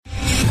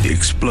The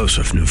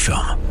explosive new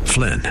film,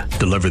 Flynn,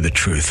 deliver the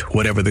truth,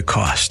 whatever the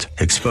cost,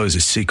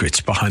 exposes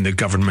secrets behind the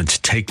government's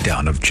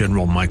takedown of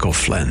General Michael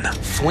Flynn.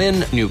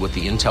 Flynn knew what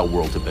the intel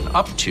world had been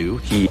up to.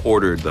 He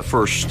ordered the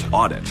first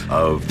audit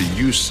of the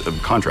use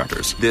of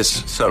contractors.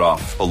 This set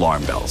off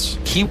alarm bells.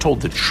 He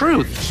told the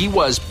truth. He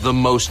was the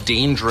most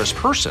dangerous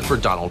person for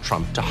Donald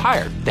Trump to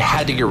hire. They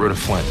had to get rid of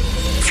Flynn.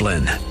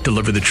 Flynn,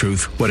 deliver the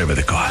truth, whatever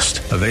the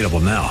cost. Available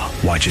now.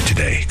 Watch it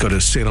today. Go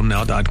to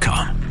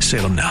salemnow.com.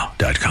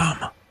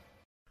 salemnow.com.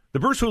 The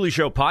Bruce Hooley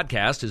Show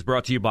podcast is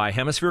brought to you by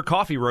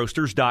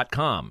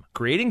HemisphereCoffeeRoasters.com.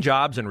 Creating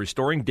jobs and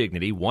restoring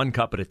dignity one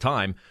cup at a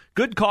time.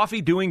 Good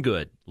coffee doing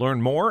good.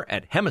 Learn more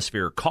at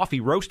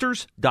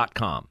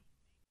HemisphereCoffeeRoasters.com.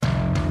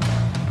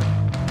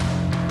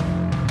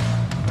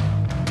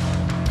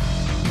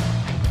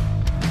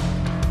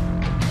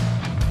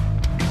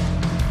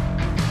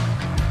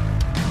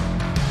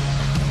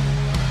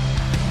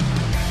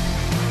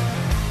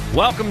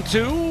 Welcome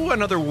to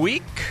another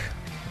week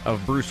of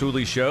Bruce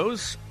Hooley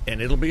Shows,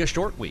 and it'll be a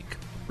short week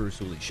of Bruce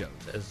Hooley Shows,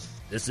 as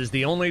this is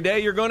the only day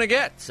you're going to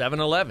get,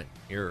 7-11.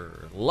 Your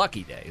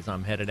lucky days.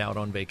 I'm headed out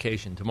on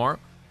vacation tomorrow.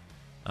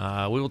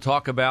 We will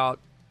talk about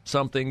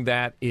something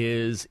that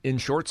is in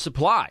short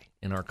supply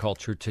in our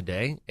culture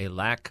today, a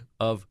lack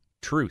of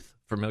truth.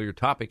 Familiar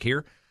topic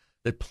here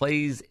that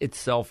plays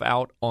itself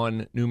out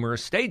on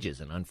numerous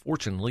stages, and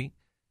unfortunately,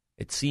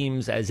 it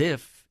seems as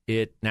if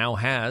it now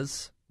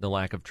has, the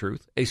lack of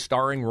truth, a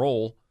starring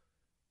role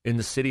in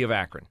the city of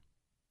Akron.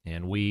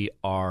 And we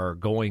are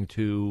going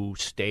to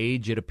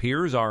stage, it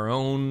appears, our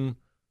own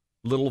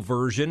little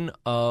version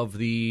of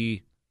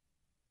the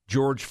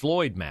George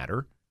Floyd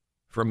matter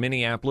from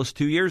Minneapolis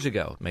 2 years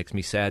ago. It makes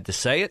me sad to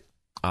say it.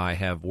 I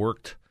have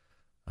worked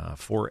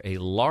for a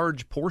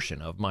large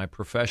portion of my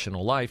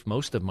professional life,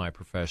 most of my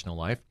professional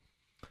life,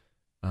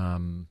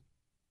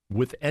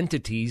 with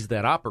entities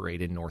that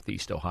operate in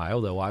Northeast Ohio,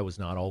 though I was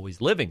not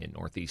always living in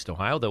Northeast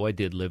Ohio, though I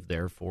did live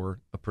there for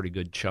a pretty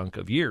good chunk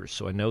of years.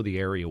 So I know the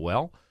area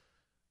well.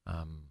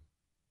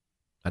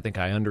 I think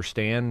I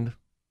understand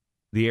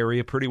the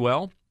area pretty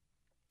well.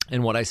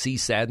 And what I see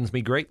saddens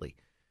me greatly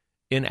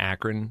in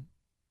Akron.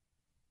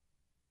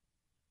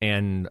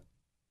 And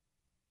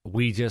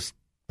we just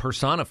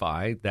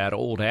personify that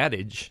old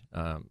adage,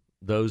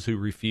 those who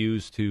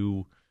refuse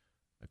to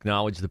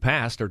acknowledge the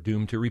past are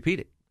doomed to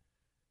repeat it.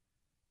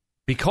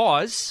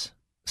 Because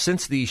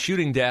since the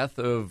shooting death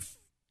of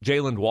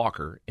Jayland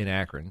Walker in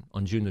Akron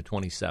on June the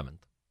 27th,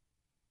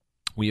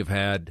 we have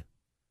had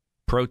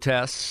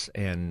protests,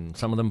 and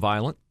some of them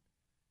violent.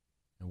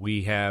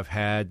 We have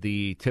had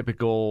the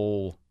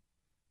typical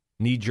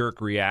knee-jerk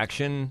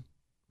reaction,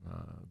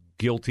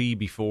 guilty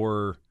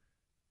before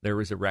there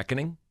is a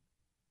reckoning.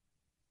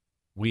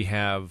 We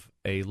have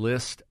a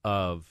list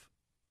of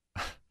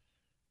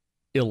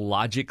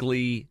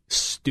illogically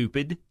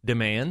stupid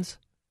demands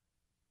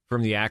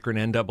from the Akron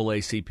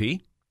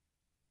NAACP.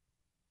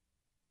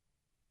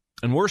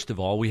 And worst of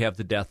all, we have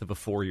the death of a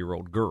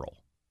 4-year-old girl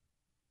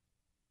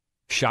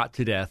shot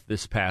to death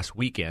this past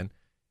weekend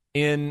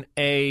in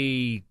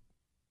a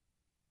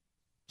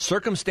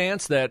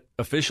circumstance that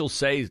officials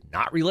say is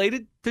not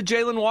related to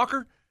Jayland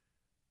Walker,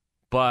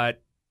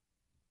 but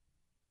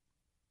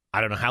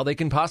I don't know how they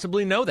can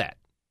possibly know that.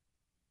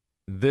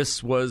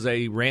 This was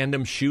a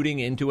random shooting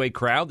into a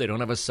crowd. They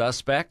don't have a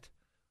suspect,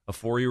 a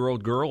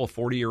 4-year-old girl, a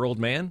 40-year-old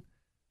man,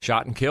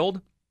 shot and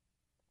killed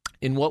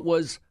in what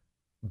was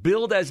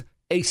billed as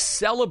a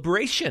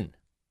celebration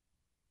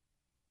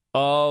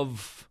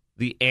of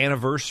the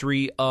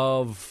anniversary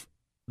of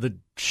the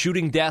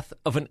shooting death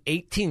of an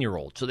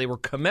 18-year-old. So they were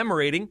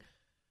commemorating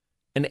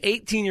an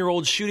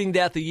 18-year-old shooting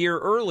death a year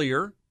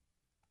earlier,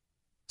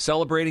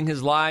 celebrating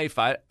his life.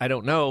 I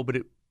don't know, but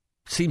it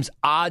seems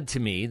odd to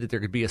me that there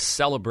could be a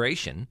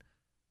celebration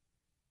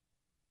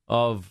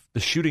of the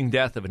shooting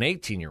death of an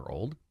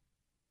 18-year-old.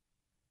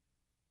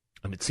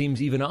 And it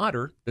seems even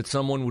odder that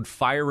someone would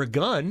fire a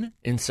gun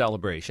in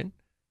celebration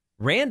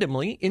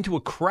randomly into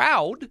a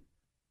crowd,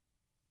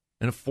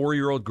 and a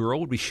 4-year-old girl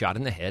would be shot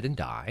in the head and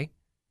die,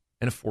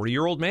 and a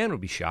 40-year-old man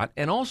would be shot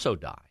and also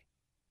die.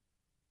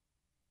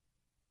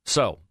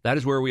 So that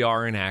is where we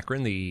are in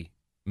Akron. The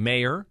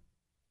mayor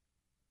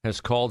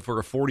has called for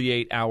a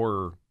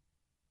 48-hour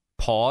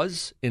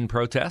pause in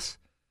protests.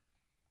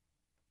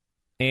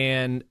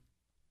 And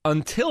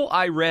until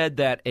I read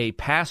that a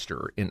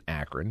pastor in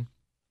Akron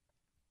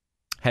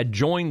had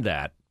joined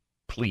that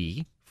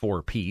plea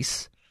for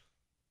peace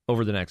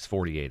over the next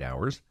 48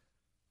 hours,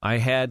 I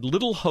had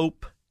little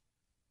hope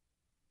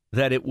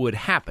that it would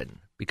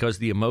happen, because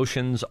the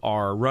emotions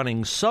are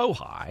running so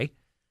high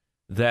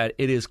that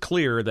it is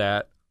clear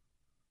that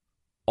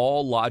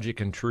all logic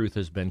and truth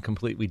has been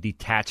completely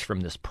detached from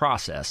this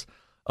process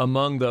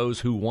among those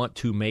who want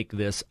to make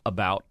this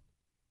about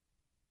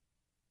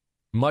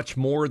much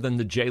more than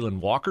the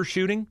Jayland Walker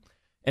shooting.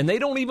 And they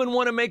don't even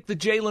want to make the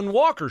Jayland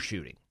Walker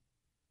shooting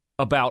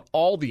about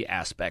all the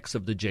aspects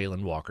of the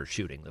Jayland Walker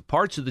shooting. The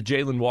parts of the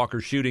Jayland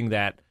Walker shooting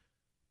that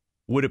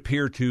would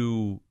appear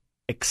to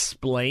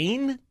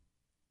explain,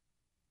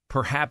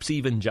 perhaps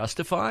even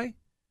justify,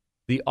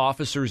 the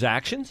officer's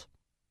actions.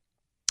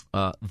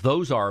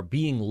 Those are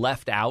being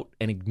left out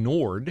and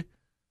ignored,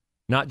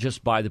 not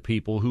just by the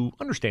people who,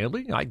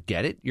 understandably, I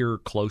get it, you're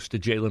close to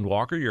Jayland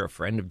Walker, you're a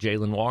friend of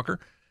Jayland Walker.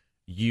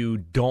 You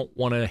don't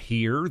want to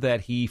hear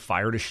that he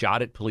fired a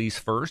shot at police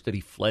first, that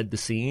he fled the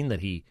scene, that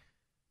he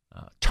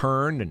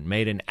turned and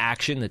made an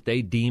action that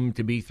they deemed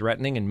to be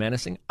threatening and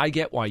menacing. I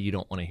get why you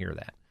don't want to hear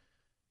that.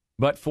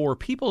 But for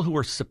people who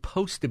are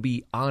supposed to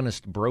be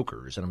honest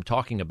brokers, and I'm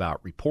talking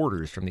about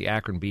reporters from the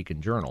Akron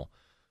Beacon-Journal,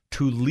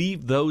 to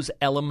leave those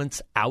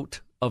elements out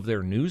of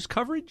their news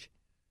coverage?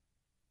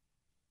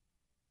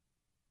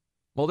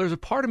 Well, there's a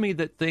part of me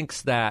that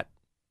thinks that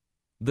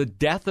the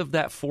death of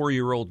that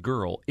 4-year-old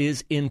girl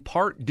is in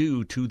part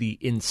due to the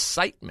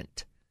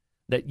incitement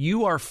that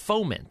you are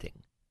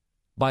fomenting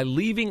by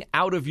leaving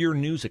out of your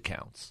news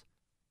accounts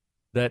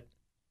that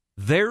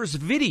there's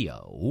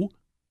video.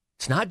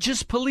 It's not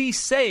just police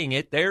saying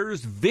it.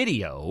 There's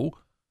video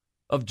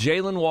of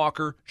Jayland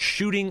Walker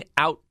shooting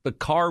out the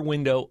car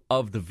window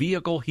of the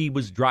vehicle he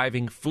was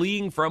driving,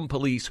 fleeing from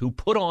police who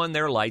put on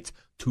their lights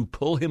to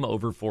pull him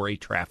over for a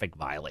traffic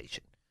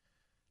violation.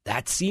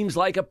 That seems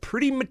like a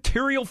pretty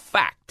material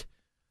fact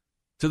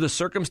to the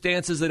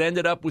circumstances that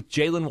ended up with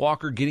Jayland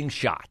Walker getting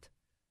shot.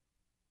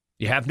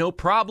 You have no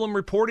problem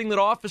reporting that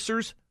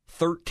officers,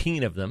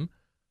 13 of them,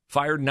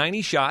 fired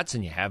 90 shots,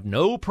 and you have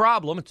no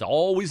problem, it's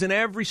always in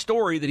every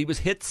story, that he was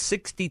hit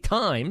 60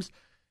 times.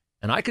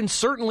 And I can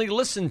certainly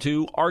listen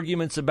to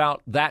arguments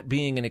about that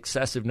being an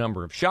excessive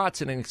number of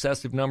shots and an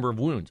excessive number of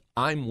wounds.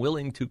 I'm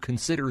willing to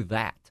consider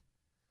that.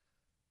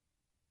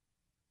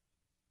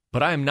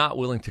 But I am not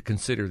willing to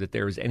consider that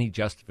there is any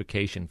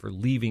justification for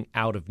leaving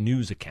out of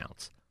news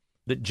accounts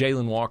that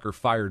Jayland Walker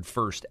fired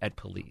first at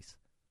police,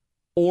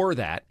 or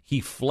that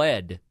he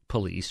fled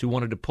police who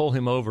wanted to pull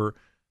him over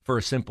for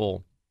a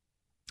simple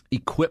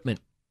equipment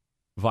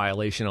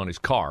violation on his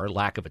car,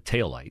 lack of a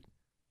taillight.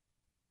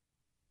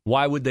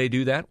 Why would they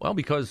do that? Well,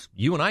 because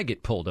you and I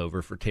get pulled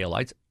over for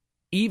taillights,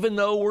 even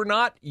though we're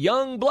not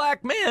young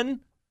black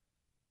men.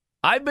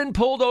 I've been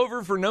pulled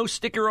over for no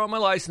sticker on my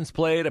license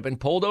plate. I've been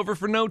pulled over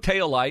for no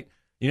taillight.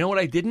 You know what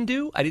I didn't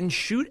do? I didn't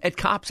shoot at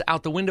cops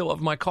out the window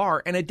of my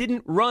car, and I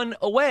didn't run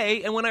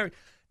away. And when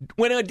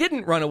I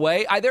didn't run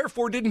away, I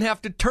therefore didn't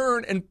have to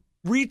turn and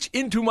reach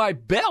into my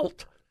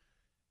belt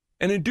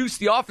and induce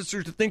the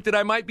officers to think that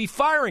I might be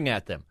firing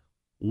at them.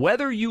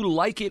 Whether you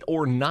like it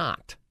or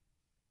not,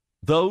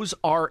 those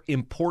are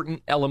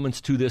important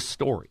elements to this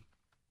story.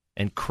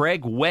 And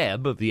Craig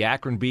Webb of the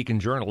Akron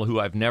Beacon-Journal, who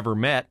I've never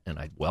met, and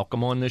I'd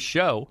welcome on this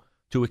show,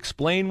 to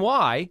explain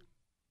why,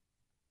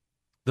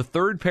 the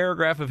third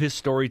paragraph of his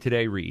story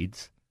today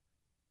reads,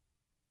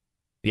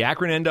 the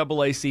Akron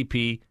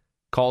NAACP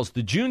calls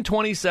the June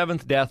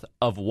 27th death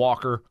of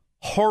Walker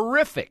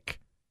horrific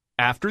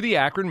after the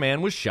Akron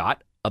man was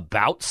shot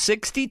about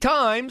 60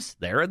 times,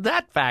 there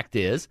that fact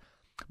is,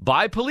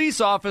 by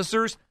police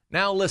officers.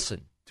 Now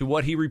listen to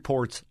what he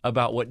reports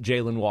about what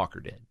Jayland Walker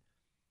did.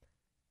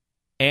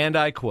 And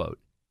I quote,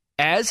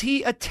 as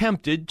he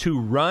attempted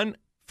to run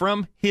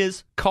from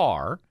his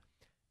car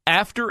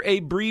after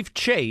a brief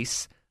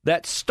chase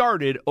that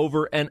started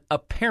over an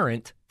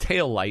apparent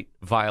taillight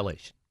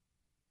violation.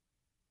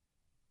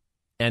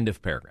 End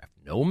of paragraph.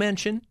 No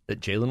mention that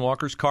Jayland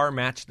Walker's car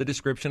matched the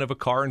description of a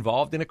car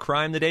involved in a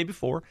crime the day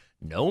before.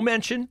 No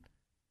mention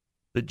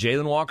that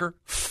Jayland Walker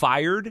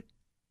fired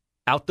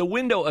out the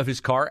window of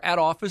his car at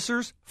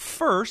officers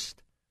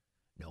first.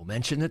 No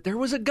mention that there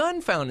was a gun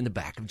found in the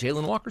back of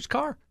Jayland Walker's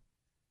car.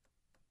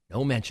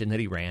 No mention that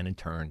he ran and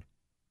turned.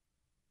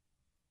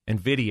 And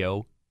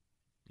video,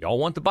 y'all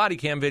want the body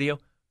cam video,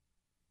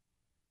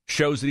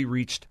 shows that he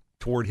reached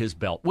toward his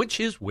belt, which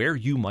is where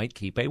you might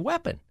keep a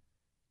weapon.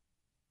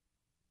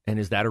 And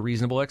is that a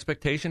reasonable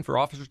expectation for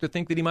officers to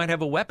think that he might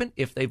have a weapon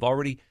if they've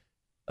already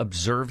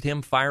observed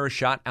him fire a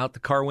shot out the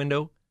car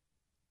window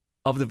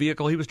of the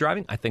vehicle he was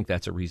driving? I think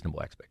that's a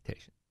reasonable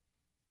expectation.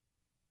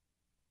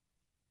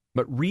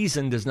 But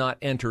reason does not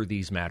enter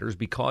these matters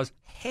because,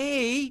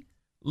 hey,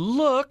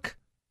 look,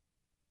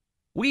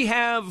 we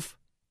have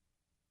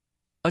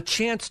a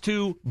chance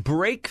to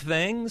break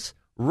things,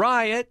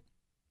 riot,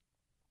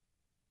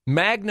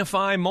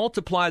 magnify,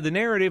 multiply the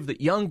narrative that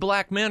young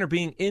black men are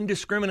being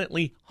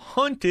indiscriminately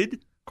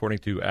hunted, according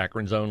to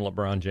Akron's own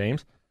LeBron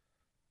James,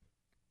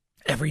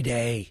 every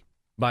day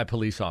by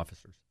police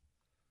officers.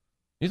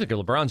 You think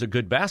LeBron's a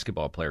good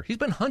basketball player. He's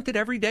been hunted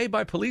every day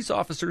by police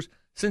officers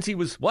since he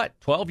was,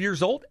 12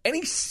 years old? And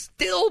he's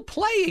still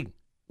playing.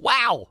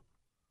 Wow.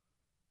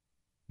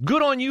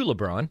 Good on you,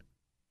 LeBron.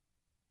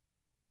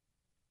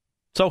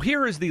 So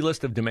here is the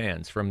list of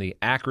demands from the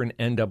Akron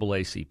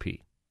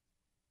NAACP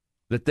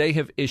that they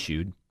have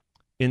issued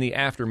in the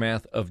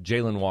aftermath of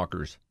Jayland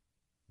Walker's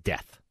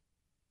death.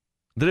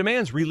 The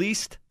demands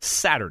released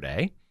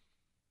Saturday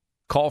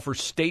call for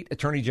State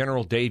Attorney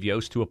General Dave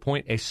Yost to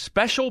appoint a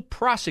special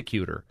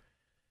prosecutor.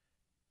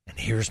 And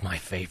here's my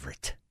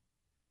favorite.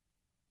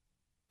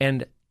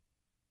 And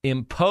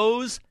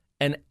impose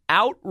an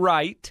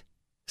outright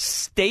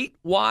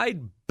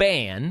statewide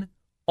ban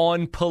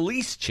on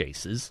police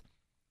chases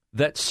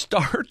that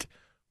start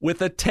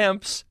with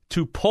attempts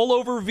to pull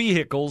over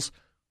vehicles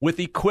with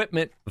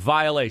equipment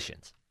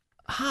violations.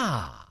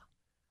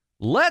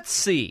 Let's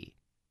see.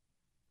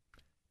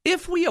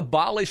 If we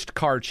abolished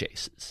car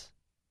chases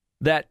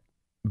that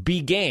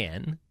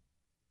began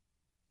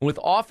with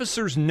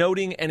officers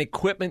noting an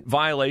equipment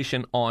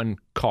violation on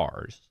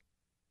cars,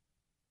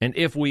 and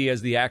if we,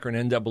 as the Akron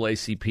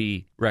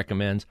NAACP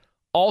recommends,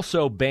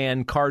 also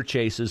ban car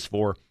chases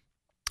for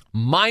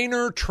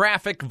minor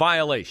traffic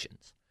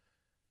violations,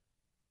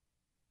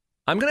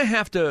 I'm going to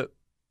have to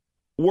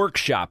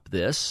workshop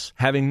this,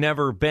 having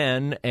never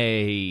been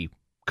a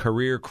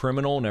career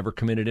criminal, never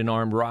committed an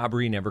armed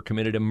robbery, never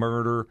committed a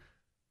murder,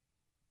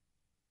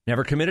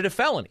 never committed a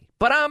felony.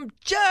 But I'm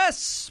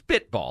just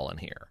spitballing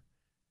here.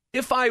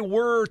 If I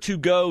were to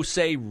go,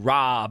 say,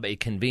 rob a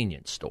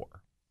convenience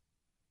store,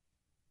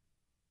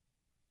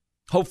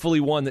 hopefully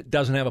one that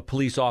doesn't have a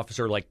police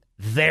officer, like,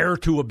 there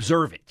to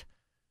observe it.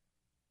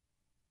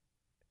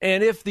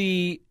 And if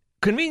the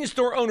convenience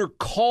store owner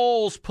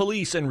calls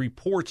police and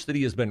reports that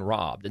he has been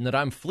robbed and that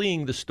I'm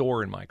fleeing the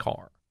store in my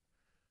car,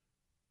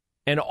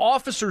 and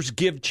officers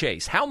give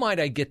chase, how might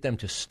I get them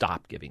to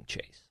stop giving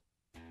chase?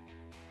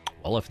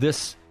 Well, if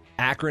this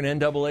Akron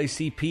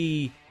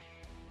NAACP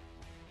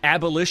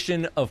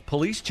abolition of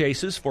police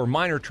chases for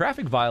minor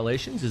traffic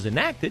violations is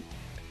enacted,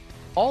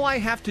 all I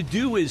have to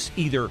do is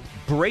either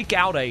break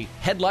out a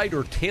headlight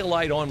or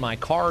taillight on my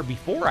car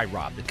before I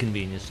rob the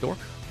convenience store,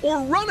 or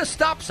run a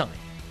stop sign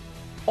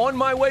on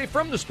my way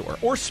from the store,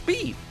 or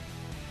speed.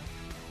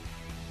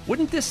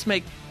 Wouldn't this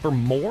make for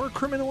more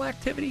criminal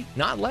activity,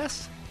 not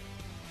less?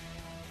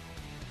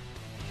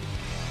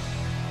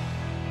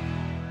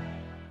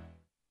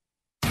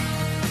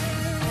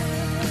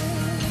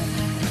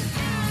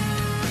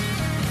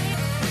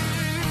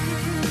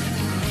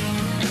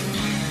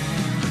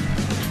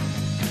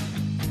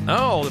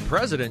 Oh, the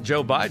president,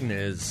 Joe Biden,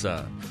 is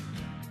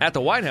at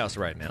the White House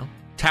right now,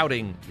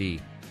 touting the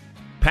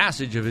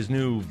passage of his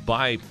new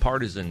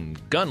bipartisan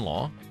gun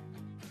law,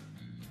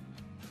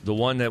 the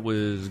one that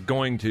was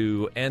going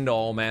to end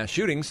all mass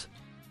shootings,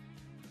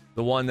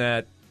 the one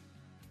that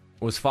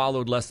was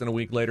followed less than a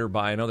week later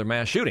by another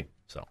mass shooting.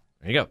 So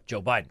there you go,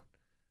 Joe Biden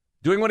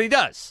doing what he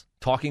does,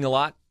 talking a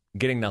lot,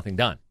 getting nothing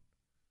done.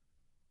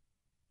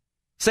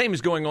 Same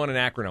is going on in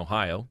Akron,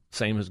 Ohio.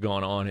 Same has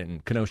gone on in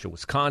Kenosha,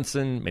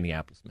 Wisconsin,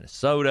 Minneapolis,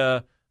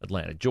 Minnesota,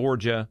 Atlanta,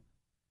 Georgia.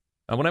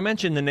 When I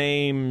mention the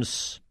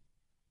names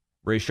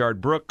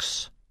Rayshard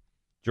Brooks,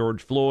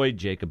 George Floyd,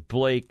 Jacob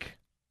Blake,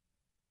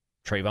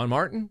 Trayvon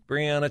Martin,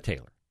 Breonna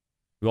Taylor,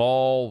 we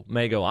all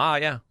may go,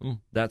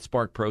 that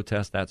sparked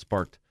protest, that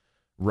sparked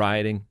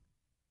rioting.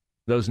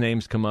 Those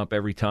names come up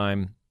every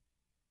time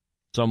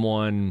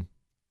someone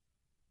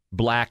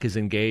black is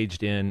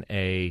engaged in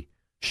a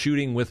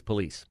shooting with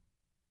police.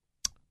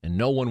 And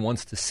no one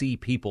wants to see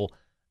people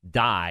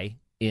die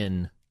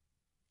in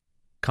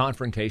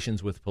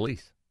confrontations with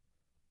police.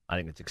 I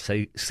think it's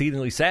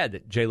exceedingly sad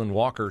that Jalen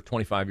Walker,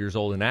 25 years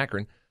old in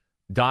Akron,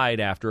 died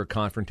after a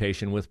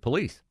confrontation with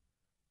police.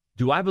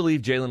 Do I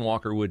believe Jalen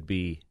Walker would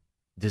be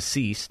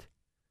deceased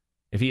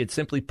if he had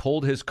simply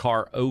pulled his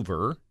car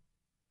over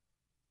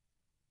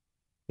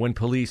when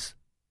police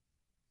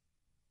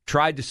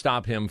tried to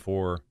stop him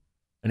for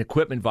an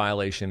equipment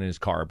violation in his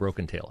car, a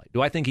broken taillight?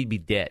 Do I think he'd be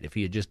dead if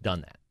he had just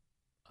done that?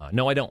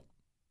 No, I don't.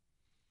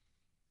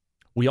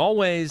 We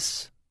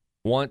always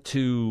want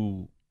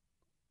to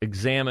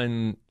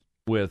examine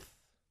with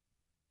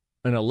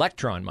an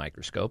electron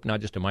microscope, not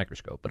just a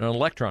microscope, but an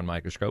electron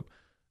microscope,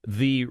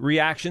 the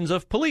reactions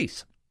of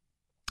police.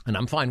 And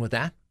I'm fine with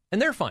that,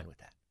 and they're fine with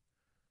that.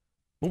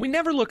 But we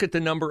never look at the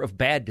number of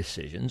bad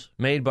decisions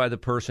made by the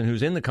person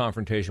who's in the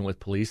confrontation with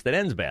police that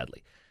ends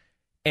badly.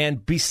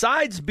 And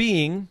besides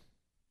being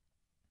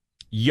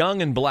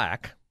young and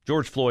black,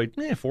 George Floyd,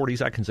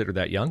 40s, I consider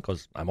that young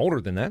because I'm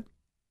older than that.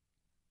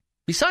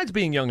 Besides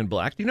being young and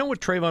black, do you know what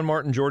Trayvon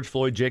Martin, George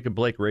Floyd, Jacob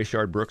Blake,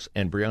 Rayshard Brooks,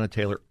 and Breonna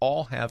Taylor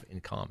all have in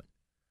common?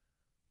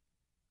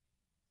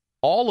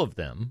 All of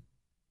them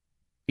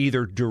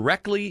either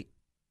directly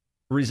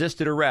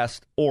resisted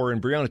arrest, or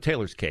in Breonna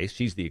Taylor's case,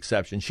 she's the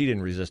exception, she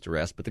didn't resist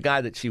arrest, but the guy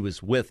that she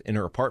was with in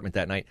her apartment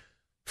that night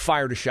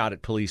fired a shot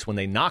at police when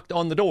they knocked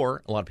on the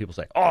door. A lot of people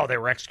say, they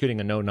were executing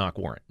a no-knock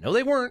warrant. No,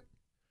 they weren't.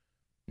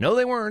 No,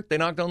 they weren't. They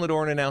knocked on the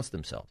door and announced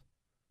themselves.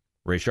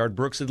 Rayshard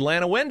Brooks'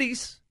 Atlanta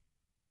Wendy's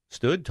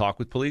stood, talked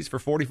with police for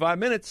 45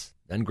 minutes,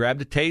 then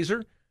grabbed a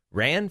taser,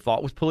 ran,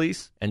 fought with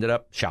police, ended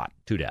up shot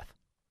to death.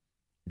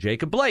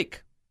 Jacob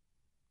Blake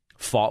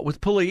fought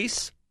with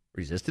police,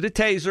 resisted a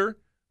taser,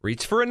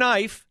 reached for a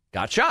knife,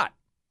 got shot.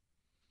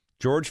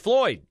 George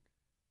Floyd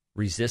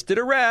resisted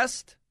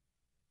arrest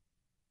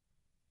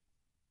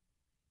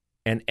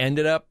and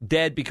ended up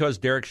dead because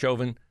Derek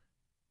Chauvin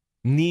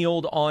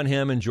kneeled on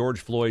him, and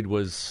George Floyd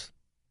was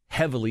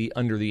heavily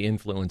under the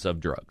influence of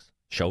drugs.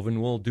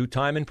 Chauvin will do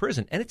time in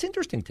prison. And it's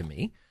interesting to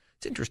me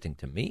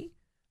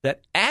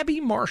that Abby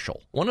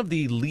Marshall, one of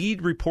the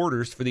lead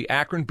reporters for the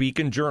Akron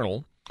Beacon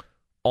Journal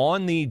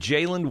on the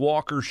Jalen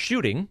Walker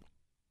shooting,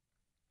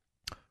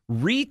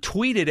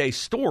 retweeted a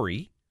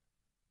story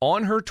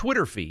on her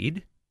Twitter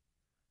feed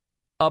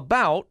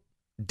about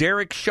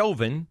Derek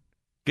Chauvin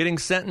getting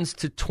sentenced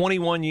to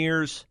 21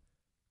 years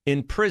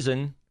in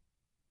prison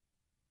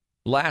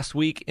last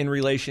week in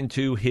relation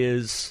to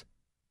his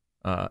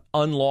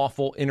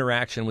unlawful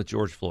interaction with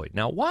George Floyd.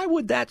 Now, why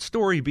would that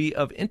story be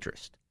of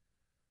interest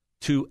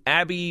to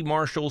Abby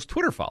Marshall's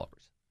Twitter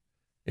followers?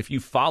 If you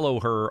follow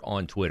her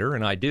on Twitter,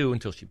 and I do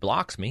until she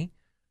blocks me,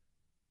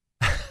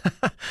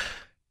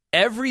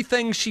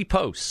 everything she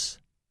posts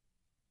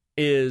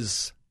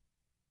is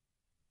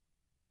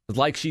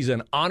like she's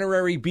an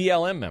honorary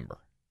BLM member.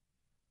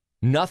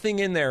 Nothing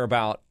in there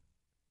about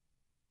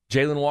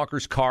Jayland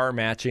Walker's car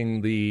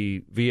matching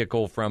the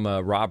vehicle from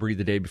a robbery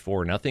the day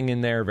before. Nothing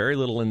in there, very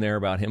little in there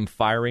about him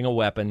firing a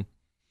weapon.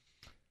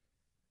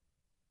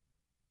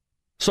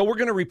 So we're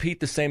going to repeat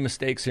the same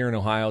mistakes here in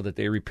Ohio that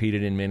they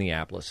repeated in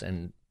Minneapolis.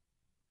 And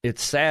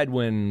it's sad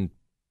when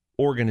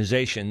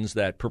organizations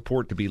that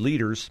purport to be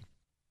leaders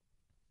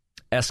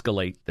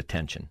escalate the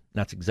tension.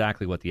 That's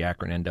exactly what the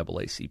Akron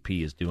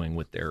NAACP is doing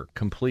with their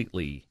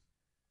completely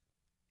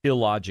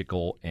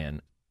illogical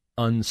and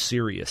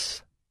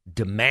unserious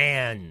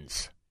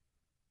demands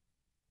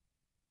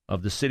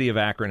of the city of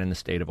Akron and the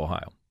state of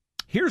Ohio.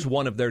 Here's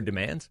one of their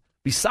demands.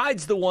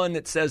 Besides the one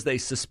that says they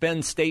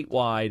suspend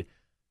statewide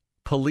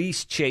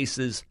police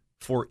chases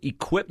for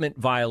equipment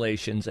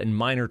violations and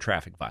minor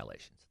traffic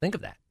violations. Think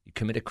of that. You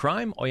commit a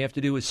crime, all you have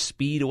to do is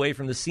speed away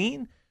from the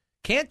scene.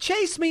 Can't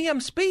chase me, I'm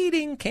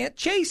speeding. Can't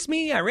chase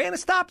me, I ran a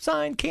stop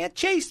sign. Can't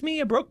chase me,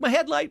 I broke my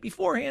headlight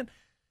beforehand.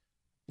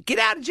 Get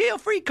out of jail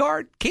free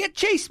card. Can't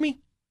chase me.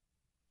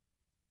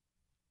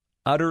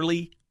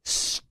 Utterly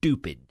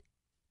stupid,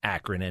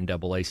 Akron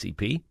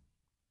NAACP.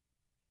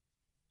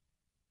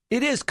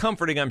 It is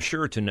comforting, I'm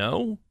sure, to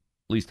know,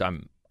 at least I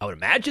would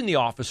imagine the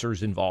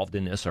officers involved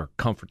in this are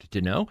comforted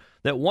to know,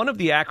 that one of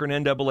the Akron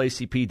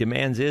NAACP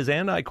demands is,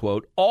 and I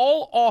quote,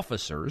 all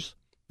officers,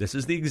 this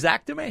is the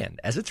exact demand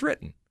as it's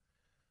written,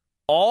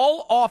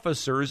 all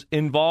officers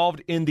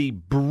involved in the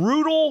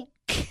brutal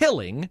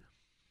killing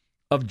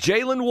of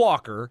Jayland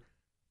Walker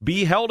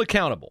be held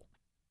accountable.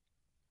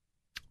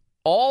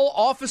 All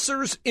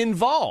officers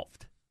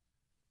involved.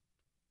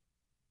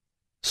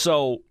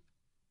 So,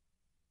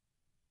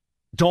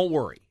 don't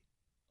worry,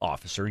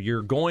 officer.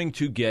 You're going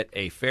to get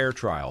a fair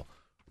trial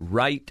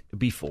right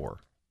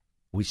before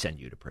we send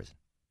you to prison.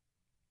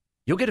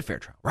 You'll get a fair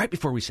trial right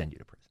before we send you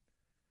to prison.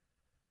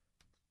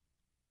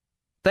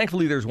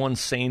 Thankfully, there's one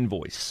sane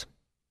voice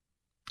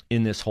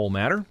in this whole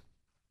matter.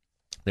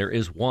 There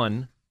is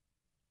one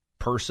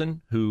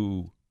person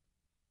who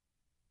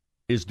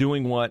is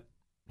doing what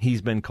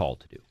he's been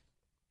called to do.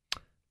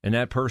 And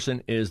that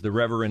person is the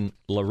Reverend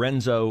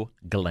Lorenzo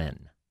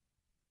Glenn.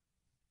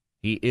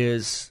 He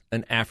is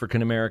an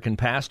African-American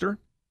pastor,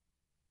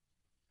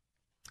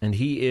 and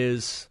he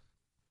is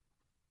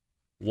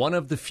one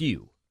of the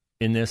few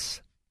in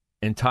this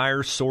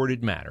entire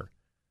sordid matter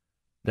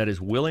that is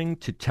willing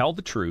to tell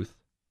the truth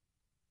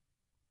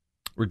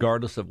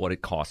regardless of what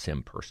it costs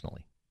him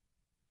personally.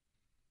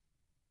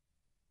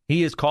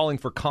 He is calling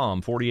for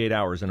calm, 48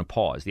 hours and a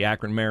pause. The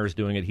Akron mayor is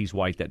doing it. He's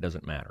white. That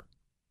doesn't matter.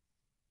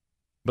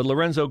 But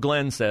Lorenzo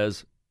Glenn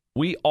says,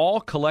 we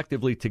all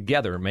collectively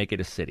together make it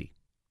a city.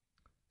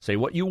 Say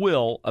what you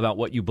will about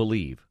what you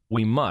believe.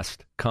 We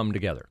must come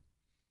together.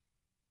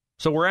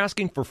 So we're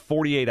asking for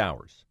 48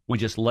 hours. We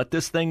just let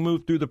this thing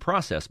move through the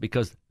process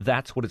because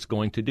that's what it's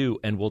going to do,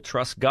 and we'll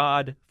trust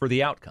God for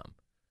the outcome.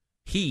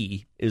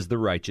 He is the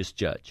righteous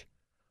judge.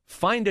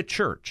 Find a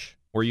church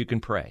where you can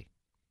pray.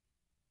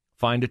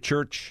 Find a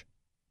church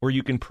where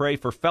you can pray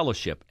for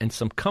fellowship and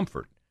some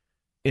comfort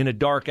in a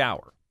dark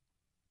hour.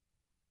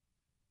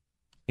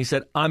 He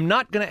said, I'm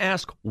not going to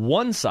ask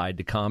one side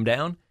to calm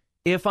down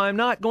if I'm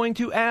not going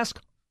to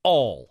ask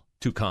all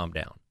to calm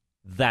down.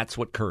 That's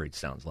what courage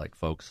sounds like,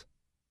 folks.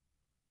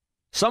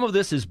 Some of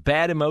this is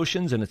bad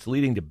emotions, and it's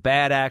leading to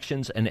bad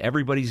actions, and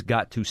everybody's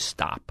got to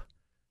stop.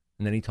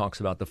 And then he talks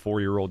about the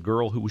 4-year-old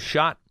girl who was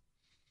shot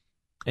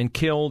and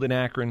killed in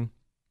Akron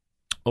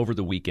over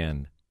the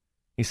weekend.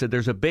 He said,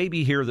 there's a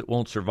baby here that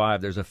won't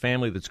survive. There's a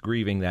family that's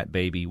grieving that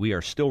baby. We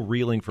are still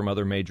reeling from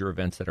other major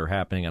events that are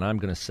happening, and I'm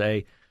going to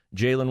say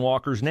Jayland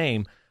Walker's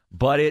name,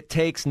 but it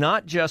takes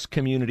not just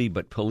community,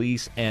 but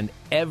police and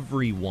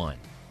everyone.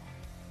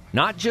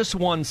 Not just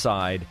one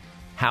side.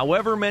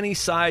 However many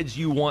sides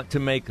you want to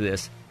make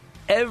this,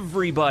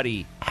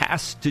 everybody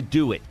has to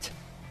do it.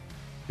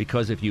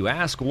 Because if you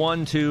ask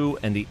one to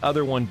and the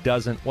other one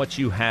doesn't, what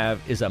you have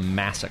is a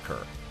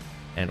massacre.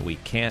 And we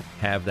can't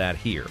have that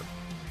here.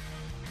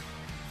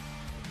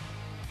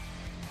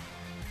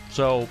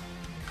 So,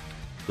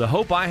 the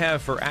hope I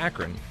have for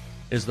Akron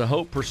is the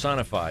hope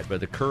personified by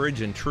the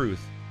courage and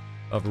truth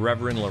of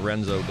Reverend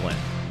Lorenzo Glenn.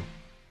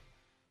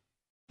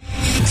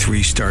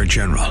 3-star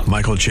General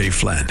Michael J.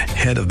 Flynn,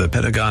 head of the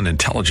Pentagon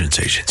Intelligence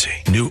Agency,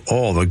 knew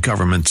all the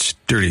government's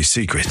dirty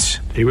secrets.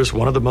 He was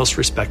one of the most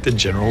respected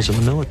generals in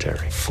the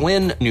military.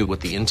 Flynn knew what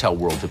the intel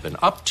world had been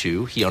up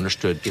to. He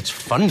understood its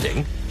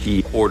funding.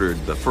 He ordered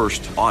the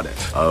first audit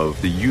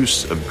of the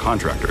use of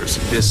contractors.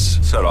 This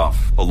set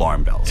off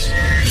alarm bells.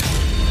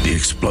 The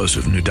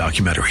explosive new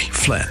documentary,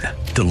 Flynn,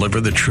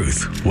 Deliver the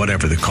Truth,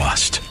 Whatever the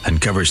Cost,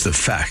 uncovers the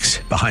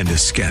facts behind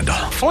this scandal.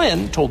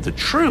 Flynn told the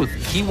truth.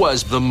 He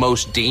was the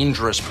most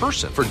dangerous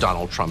person for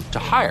Donald Trump to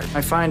hire.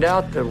 I find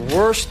out the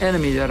worst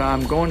enemy that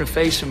I'm going to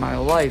face in my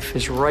life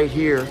is right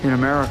here in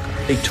America.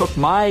 They took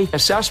my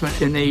assessment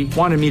and they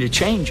wanted me to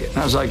change it. And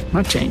I was like, I'm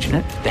not changing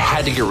it. They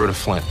had to get rid of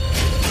Flynn.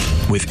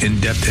 With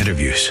in-depth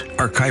interviews,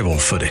 archival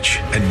footage,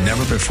 and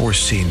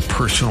never-before-seen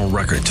personal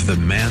records of the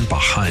man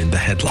behind the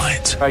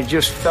headlines. I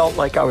just felt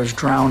like I was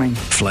drowning.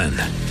 Flynn,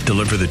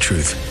 Deliver the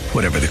Truth,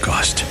 Whatever the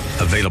Cost.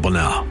 Available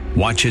now.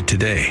 Watch it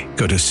today.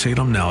 Go to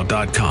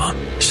salemnow.com.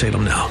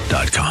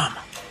 salemnow.com.